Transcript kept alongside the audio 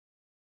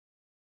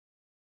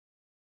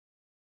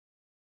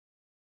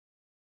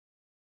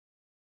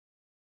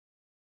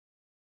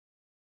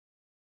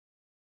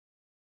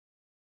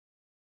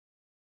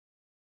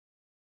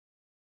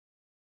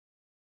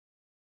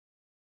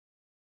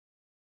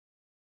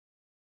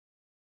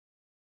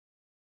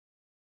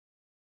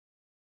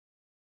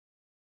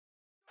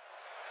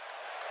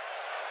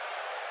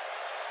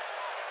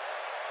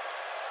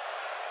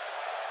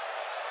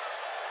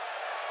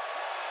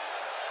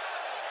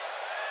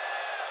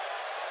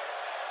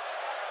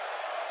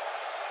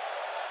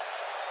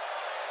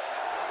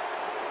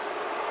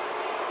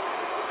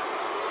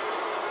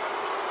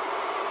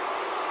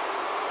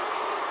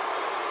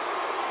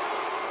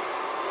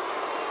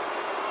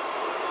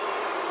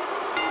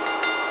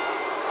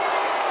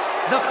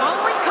The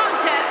following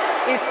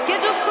contest is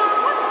scheduled for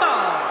one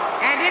fall,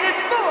 and it is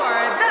for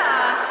the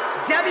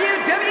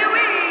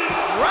WWE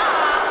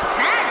Raw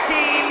Tag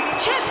Team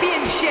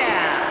Championship.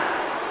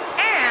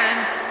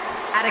 And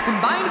at a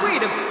combined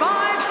weight of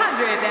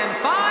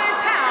 505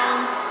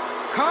 pounds,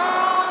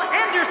 Karl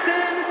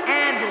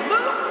and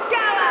Luke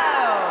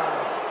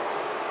Gallows,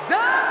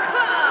 the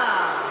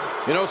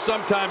Club. You know,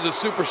 sometimes a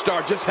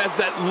superstar just has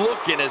that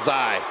look in his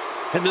eye.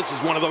 And this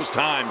is one of those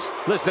times.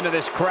 Listen to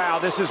this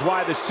crowd. This is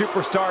why the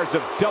superstars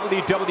of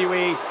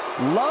WWE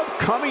love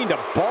coming to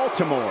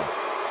Baltimore.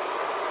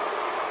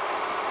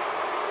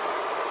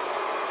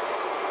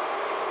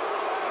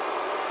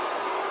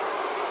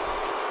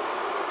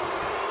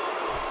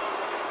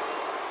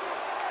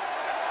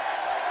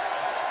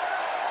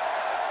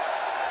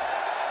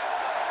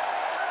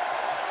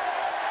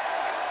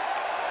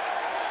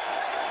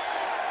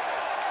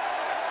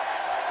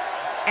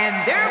 And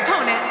their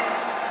opponents,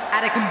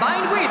 at a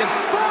combined weight of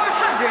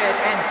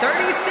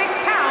 436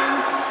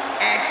 pounds,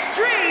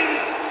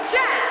 Extreme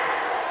Jeff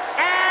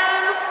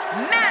and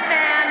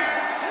Madman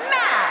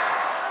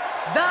Matt,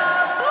 the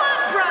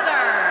Blood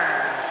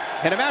Brothers.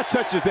 In a match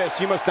such as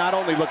this, you must not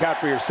only look out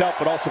for yourself,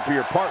 but also for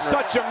your partner.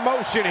 Such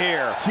emotion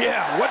here.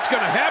 Yeah, what's going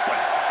to happen?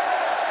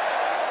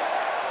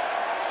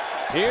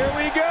 Here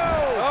we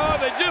go. Oh,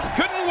 they just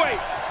couldn't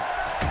wait.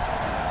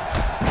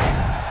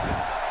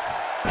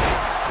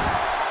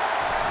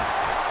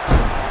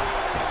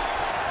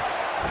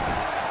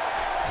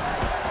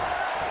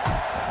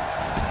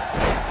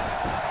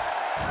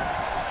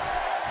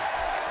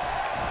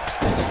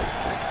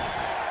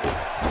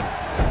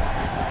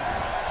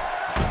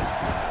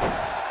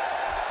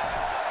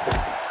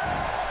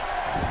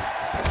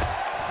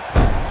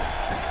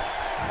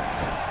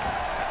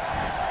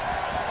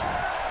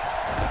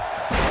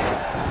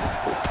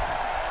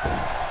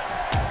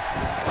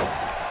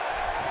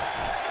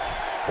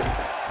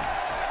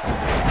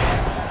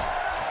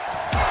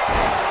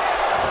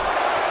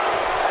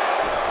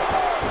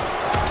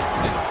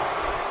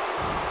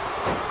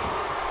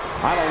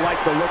 I don't like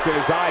the look in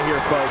his eye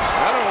here, folks.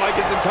 I don't like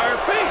his entire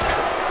face.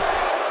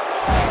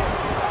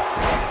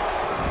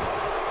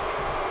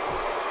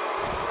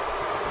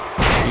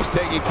 He's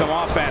taking some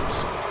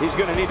offense. He's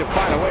going to need to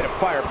find a way to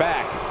fire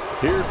back.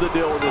 Here's the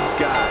deal with this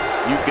guy.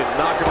 You can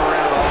knock him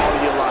around all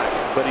you like,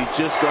 but he's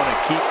just going to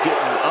keep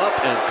getting up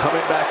and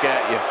coming back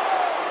at you.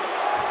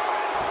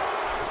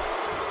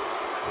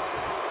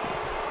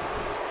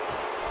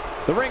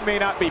 The ring may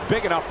not be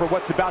big enough for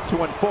what's about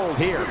to unfold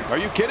here. Are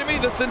you kidding me?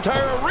 This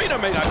entire arena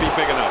may not be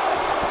big enough.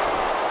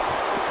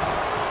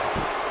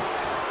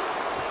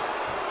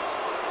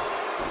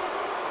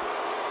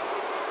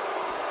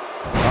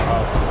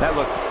 Uh-oh, that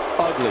looked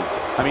ugly.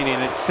 I mean,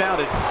 and it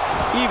sounded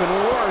even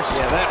worse.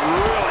 Yeah, that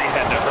really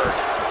had to hurt.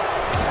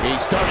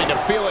 He's starting to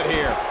feel it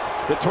here.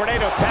 The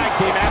Tornado Tag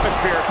Team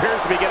atmosphere appears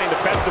to be getting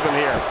the best of him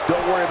here.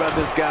 Don't worry about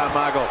this guy,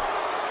 Michael.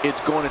 It's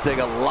going to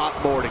take a lot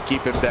more to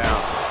keep him down.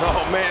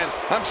 Oh, man,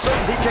 I'm certain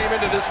he came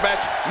into this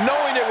match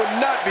knowing it would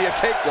not be a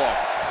cakewalk.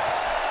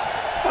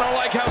 I don't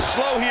like how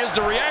slow he is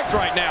to react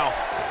right now.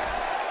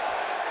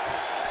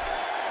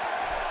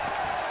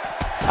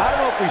 I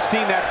don't know if we've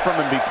seen that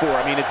from him before.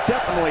 I mean, it's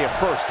definitely a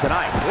first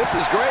tonight. This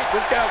is great.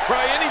 This guy will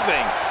try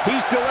anything.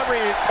 He's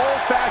delivering an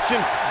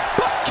old-fashioned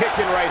butt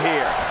kicking right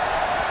here.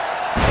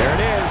 There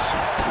it is.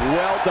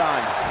 Well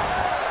done.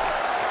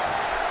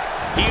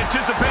 He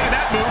anticipated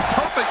that move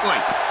perfectly.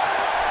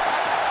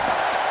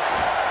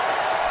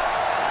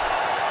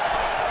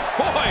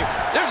 Boy,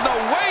 there's no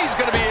way he's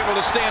going to be able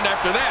to stand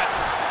after that.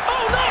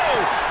 Oh, no!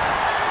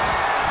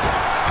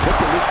 Look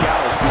at Luke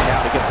Gallows do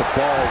now to get the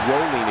ball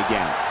rolling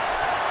again.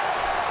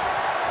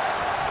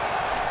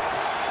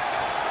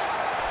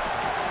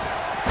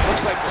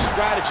 Looks like the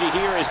strategy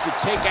here is to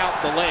take out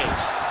the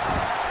legs.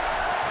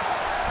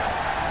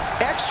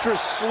 Extra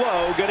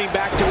slow getting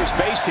back to his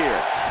base here.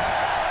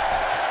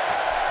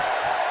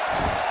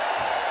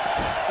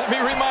 Let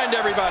me remind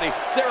everybody,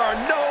 there are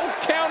no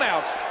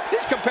countouts.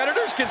 These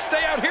competitors can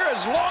stay out here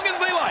as long as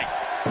they like.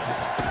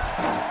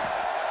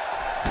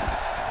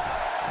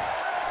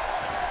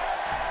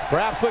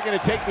 Perhaps looking to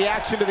take the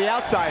action to the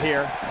outside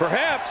here.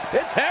 Perhaps.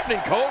 It's happening,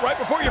 Cole, right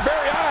before your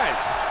very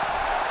eyes.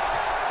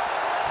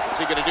 What's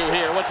he going to do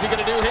here? What's he going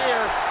to do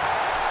here?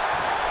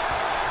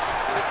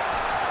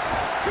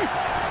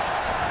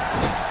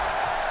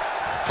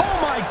 Oh,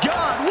 my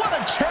God, what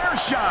a chair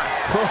shot.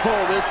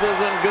 Oh, this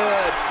isn't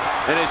good.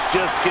 And it's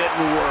just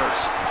getting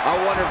worse. I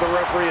wonder if the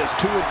referee is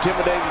too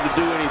intimidated to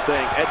do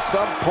anything. At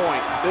some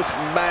point, this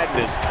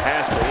madness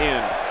has to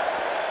end.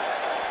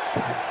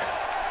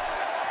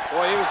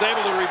 Boy, he was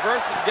able to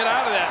reverse it and get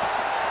out of that.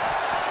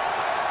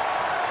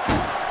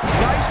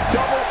 Nice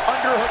double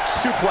underhook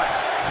suplex.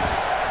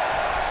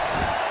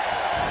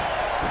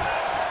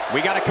 We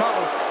got a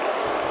cover.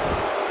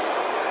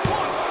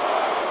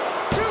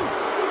 1,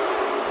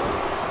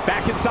 2.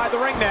 Back inside the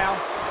ring now.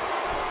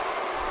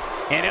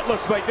 And it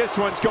looks like this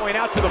one's going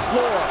out to the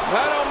floor.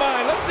 I don't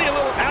mind. Let's see a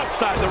little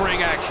outside the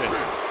ring action.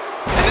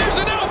 And there's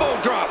an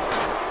elbow drop.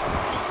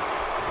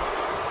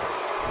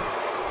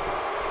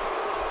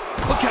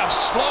 Look Look how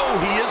slow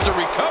he is to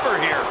recover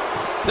here.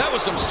 That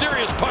was some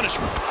serious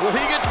punishment. When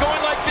he gets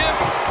going like this,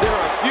 there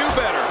are a few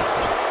better.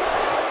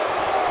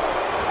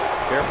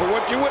 Careful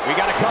what you whip. We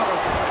got to cover.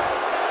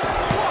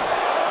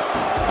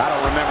 I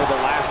don't remember the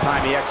last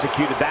time he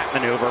executed that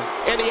maneuver.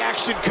 And the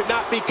action could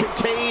not be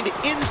contained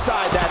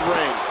inside that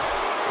ring.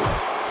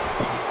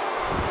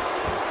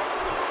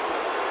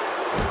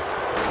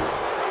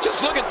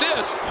 Just look at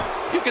this.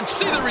 You can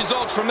see the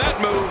results from that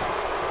move.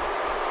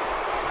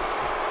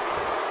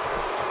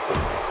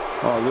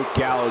 Oh, Luke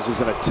Gallows is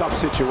in a tough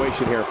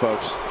situation here,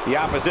 folks. The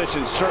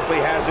opposition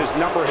certainly has his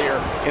number here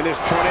in this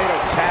Tornado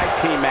Tag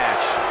Team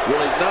match.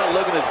 Well, he's not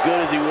looking as good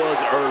as he was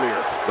earlier,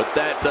 but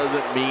that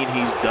doesn't mean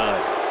he's done.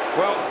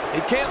 Well, he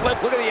can't let...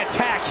 Look at the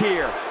attack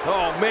here.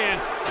 Oh, man.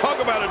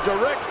 Talk about a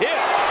direct hit.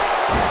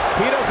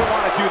 He doesn't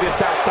want to do this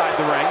outside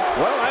the ring.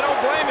 Well, I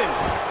don't blame him.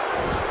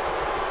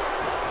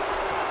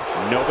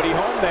 Nobody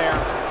home there.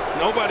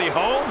 Nobody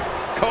home?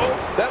 Cole,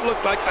 that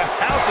looked like the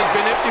house has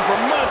been empty for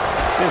months.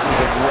 This is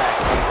a wreck.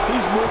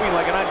 He's moving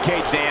like an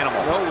uncaged animal.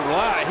 No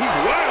lie, he's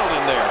wild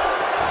in there.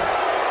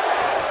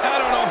 I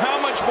don't know how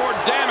much more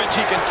damage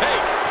he can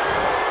take.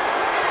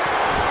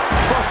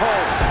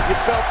 Oh, you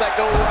felt that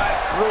go right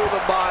through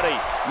the body.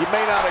 You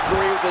may not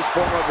agree with this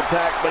form of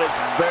attack, but it's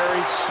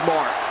very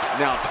smart.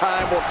 Now,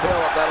 time will tell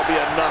if that'll be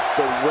enough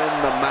to win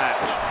the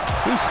match.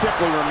 He's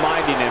simply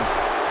reminding him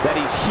that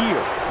he's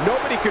here.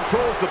 Nobody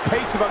controls the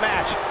pace of a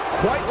match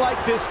quite like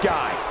this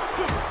guy.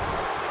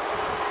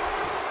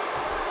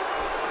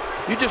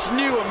 You just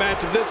knew a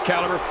match of this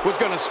caliber was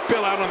going to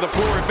spill out on the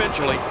floor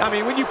eventually. I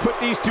mean, when you put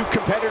these two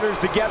competitors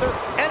together,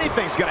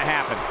 anything's going to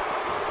happen.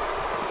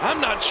 I'm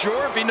not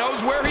sure if he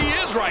knows where he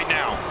is right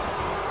now.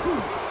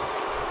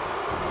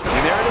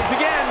 And there it is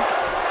again.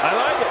 I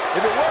like it.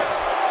 If it works,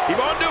 keep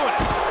on doing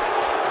it.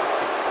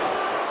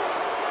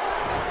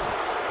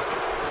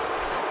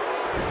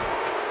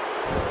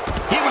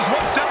 He was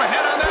one step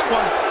ahead on that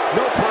one.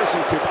 No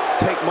person could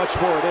take much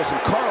more of this, and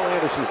Karl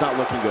Anderson's not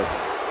looking good.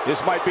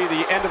 This might be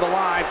the end of the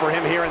line for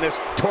him here in this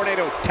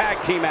Tornado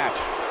Tag Team match.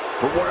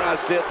 From where I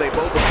sit, they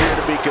both appear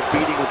to be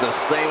competing with the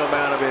same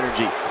amount of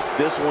energy.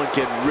 This one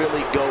can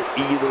really go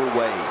either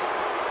way.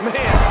 Man,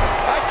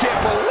 I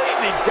can't believe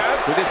these guys.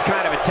 With this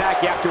kind of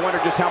attack, you have to wonder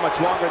just how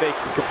much longer they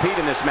can compete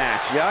in this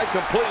match. Yeah, I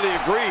completely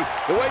agree.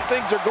 The way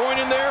things are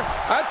going in there,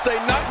 I'd say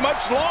not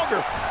much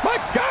longer. My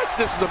gosh,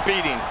 this is a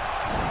beating.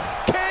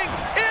 King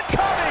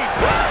incoming!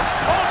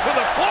 Onto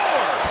the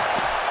floor!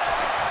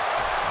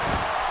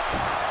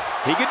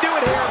 He can do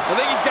it here. I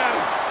think he's got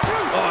it.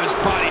 Oh, his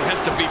body has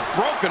to be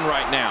broken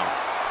right now.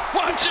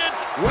 Watch it!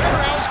 Where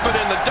else but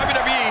in the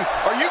WWE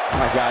are you...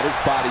 Oh my God, his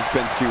body's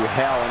been through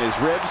hell, and his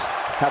ribs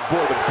have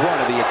bore the brunt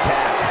of the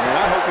attack. And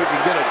I hope we can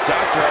get a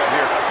doctor out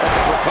here as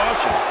a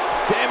precaution.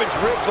 Damaged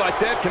ribs like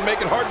that can make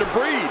it hard to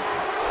breathe.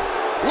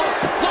 Look,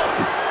 look!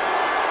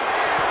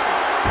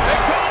 They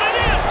call it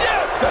is,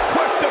 yes! The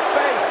twist of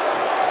fate.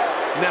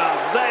 Now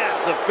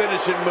that's a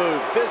finishing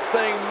move. This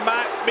thing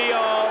might be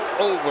all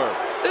over.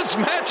 This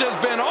match has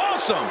been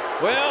awesome.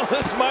 Well,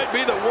 this might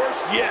be the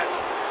worst yet.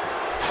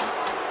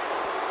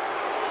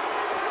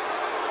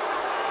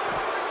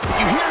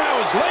 You hear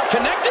how his leg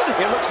connected?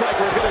 It looks like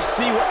we're going to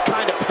see what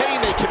kind of pain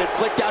they can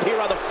inflict out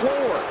here on the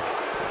floor.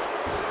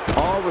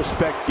 All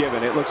respect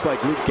given, it looks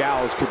like Luke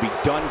Gallows could be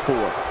done for.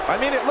 I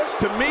mean, it looks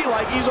to me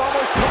like he's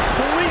almost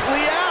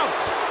completely out.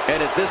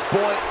 And at this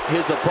point,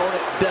 his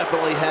opponent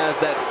definitely has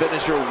that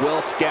finisher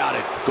well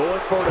scouted.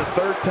 Going for it a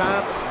third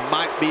time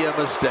might be a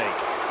mistake.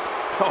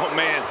 Oh,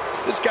 man,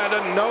 this guy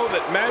doesn't know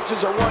that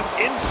matches are won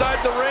inside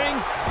the ring.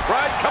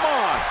 Right? Come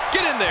on,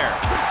 get in there.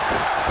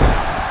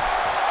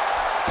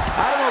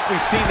 I don't know if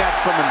we've seen that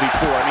from him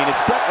before. I mean,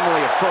 it's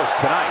definitely a first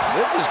tonight.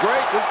 This is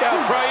great. This guy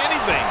will try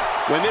anything.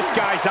 When this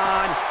guy's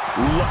on,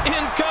 look.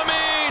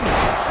 Incoming!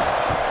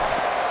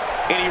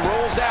 And he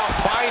rolls out,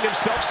 buying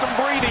himself some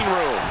breathing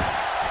room.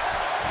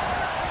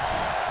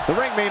 The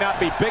ring may not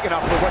be big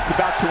enough for what's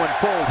about to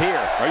unfold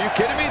here. Are you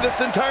kidding me?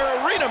 This entire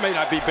arena may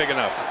not be big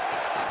enough.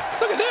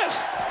 Look at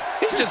this.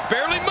 He's just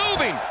barely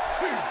moving.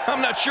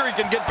 I'm not sure he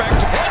can get back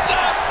to heads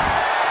up.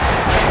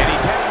 And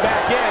he's heading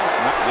back in.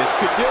 This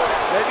could do it.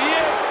 Maybe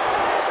it.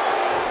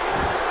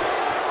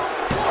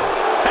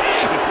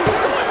 Hey, he's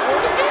going for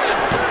it again.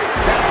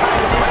 That's how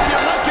you whether you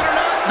like it or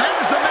not,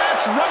 there's the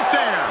match right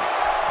there.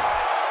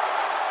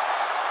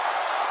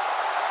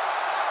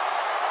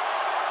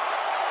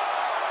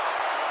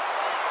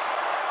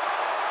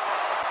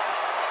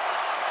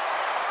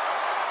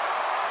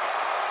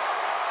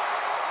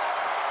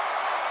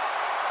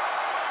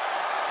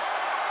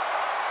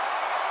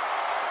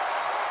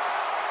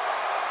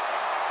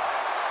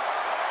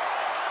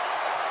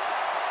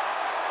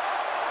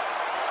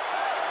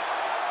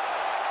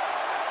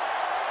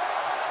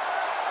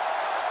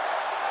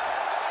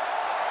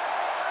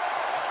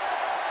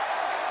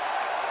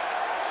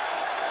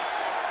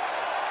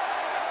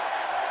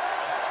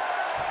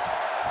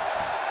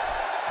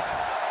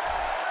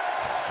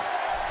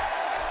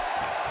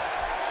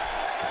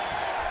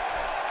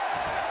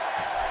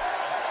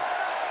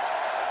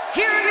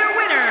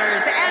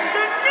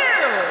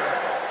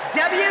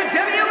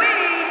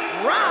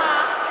 WWE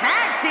Raw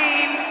Tag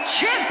Team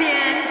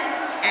Champion,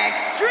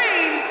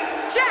 Extreme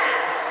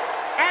Jeff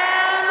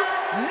and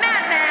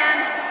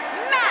Madman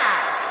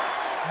Matt,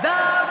 the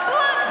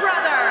Blood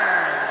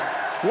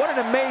Brothers. What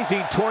an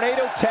amazing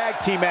tornado tag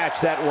team match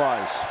that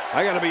was.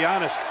 I gotta be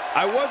honest,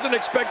 I wasn't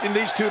expecting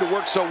these two to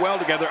work so well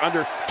together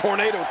under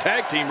tornado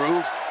tag team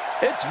rules.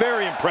 It's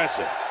very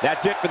impressive.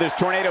 That's it for this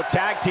tornado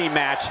tag team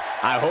match.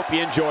 I hope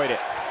you enjoyed it.